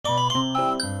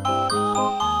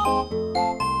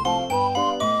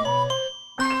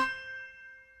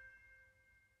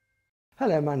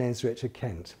Hello, my name is Richard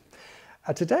Kent.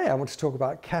 Today I want to talk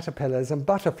about caterpillars and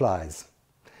butterflies.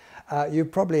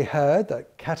 You've probably heard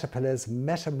that caterpillars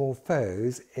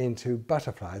metamorphose into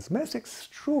butterflies. Most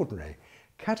extraordinary.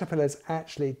 Caterpillars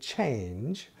actually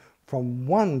change from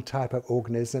one type of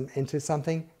organism into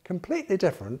something completely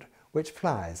different, which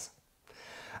flies.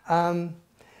 One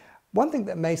thing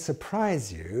that may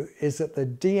surprise you is that the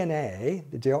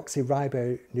DNA, the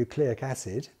deoxyribonucleic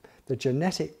acid, the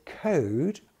genetic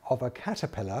code of a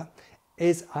caterpillar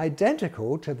is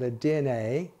identical to the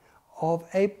DNA of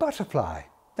a butterfly.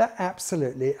 They're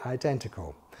absolutely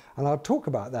identical. And I'll talk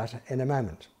about that in a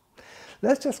moment.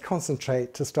 Let's just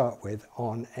concentrate to start with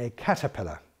on a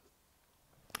caterpillar.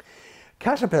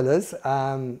 Caterpillars,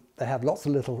 they have lots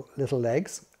of little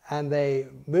legs, and they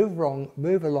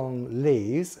move along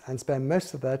leaves and spend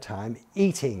most of their time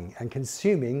eating and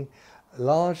consuming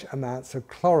large amounts of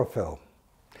chlorophyll.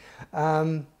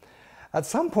 At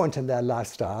some point in their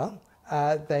lifestyle,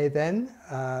 they then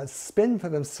spin for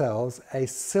themselves a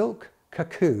silk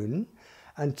cocoon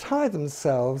and tie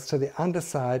themselves to the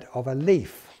underside of a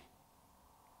leaf.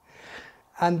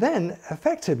 And then,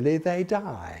 effectively, they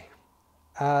die.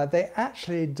 They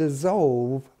actually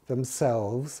dissolve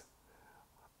themselves,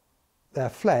 their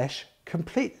flesh,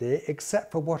 completely,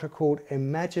 except for what are called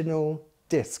imaginal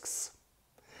discs.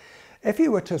 If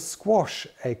you were to squash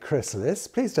a chrysalis,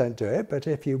 please don't do it, but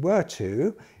if you were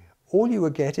to, all you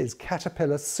would get is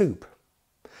caterpillar soup.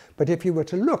 But if you were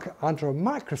to look under a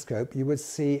microscope, you would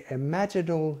see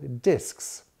imaginal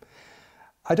discs.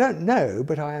 I don't know,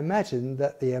 but I imagine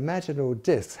that the imaginal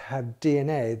discs have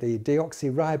DNA, the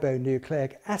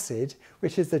deoxyribonucleic acid,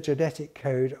 which is the genetic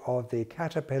code of the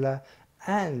caterpillar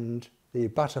and the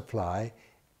butterfly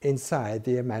inside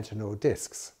the imaginal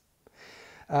discs.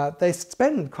 They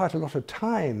spend quite a lot of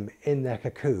time in their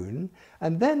cocoon,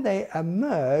 and then they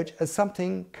emerge as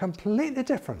something completely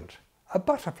different, a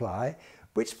butterfly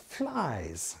which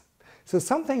flies. So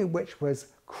something which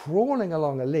was crawling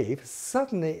along a leaf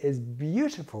suddenly is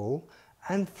beautiful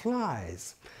and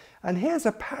flies. And here's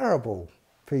a parable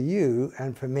for you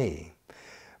and for me,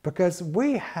 because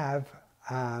we have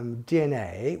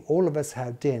DNA, all of us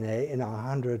have DNA in our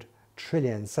 100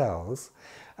 trillion cells,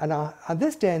 and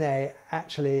this DNA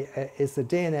actually is the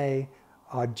DNA,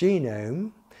 our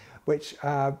genome, which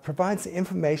provides the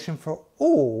information for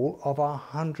all of our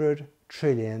 100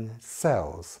 trillion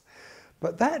cells.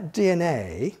 But that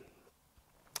DNA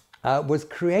was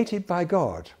created by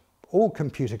God. All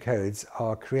computer codes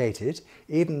are created.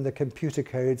 Even the computer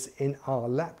codes in our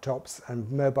laptops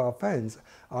and mobile phones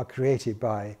are created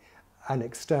by an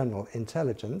external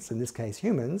intelligence, in this case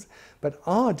humans, but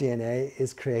our DNA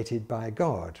is created by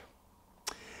God.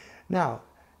 Now,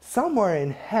 somewhere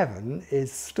in heaven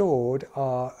is stored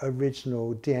our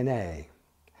original DNA.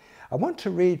 I want to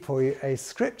read for you a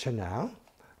scripture now.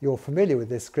 You're familiar with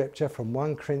this scripture from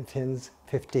 1 Corinthians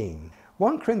 15.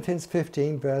 1 Corinthians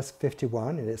 15 verse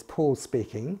 51, and it's Paul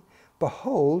speaking.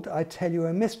 Behold, I tell you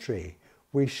a mystery.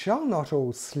 We shall not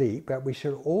all sleep, but we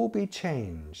shall all be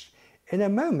changed. In a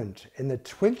moment, in the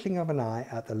twinkling of an eye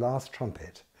at the last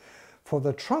trumpet. For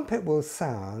the trumpet will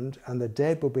sound, and the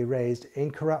dead will be raised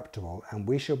incorruptible, and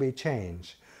we shall be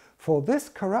changed. For this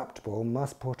corruptible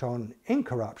must put on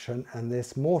incorruption, and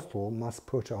this mortal must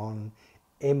put on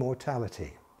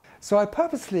immortality. So I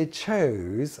purposely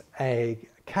chose a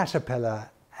caterpillar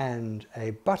and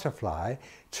a butterfly,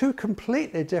 two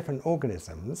completely different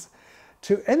organisms,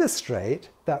 to illustrate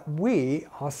that we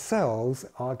ourselves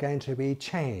are going to be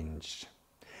changed.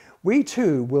 We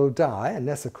too will die,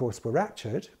 unless of course we're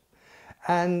raptured,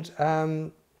 and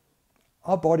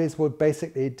our bodies will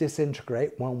basically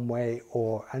disintegrate one way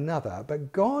or another.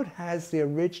 But God has the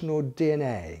original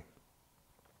DNA.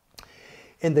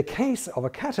 In the case of a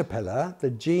caterpillar,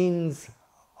 the genes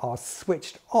are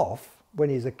switched off. When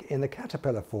he's in the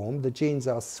caterpillar form, the genes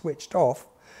are switched off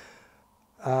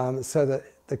so that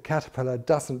the caterpillar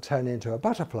doesn't turn into a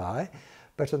butterfly,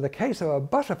 but in the case of a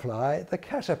butterfly, the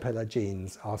caterpillar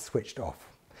genes are switched off.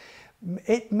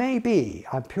 It may be,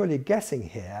 I'm purely guessing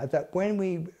here, that when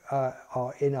we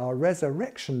are in our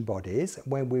resurrection bodies,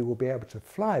 when we will be able to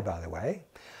fly, by the way,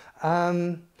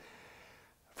 from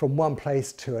one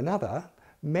place to another,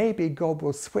 maybe God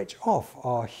will switch off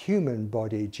our human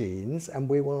body genes and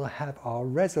we will have our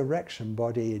resurrection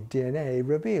body DNA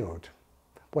revealed.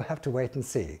 We'll have to wait and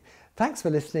see. Thanks for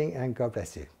listening, and God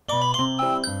bless you.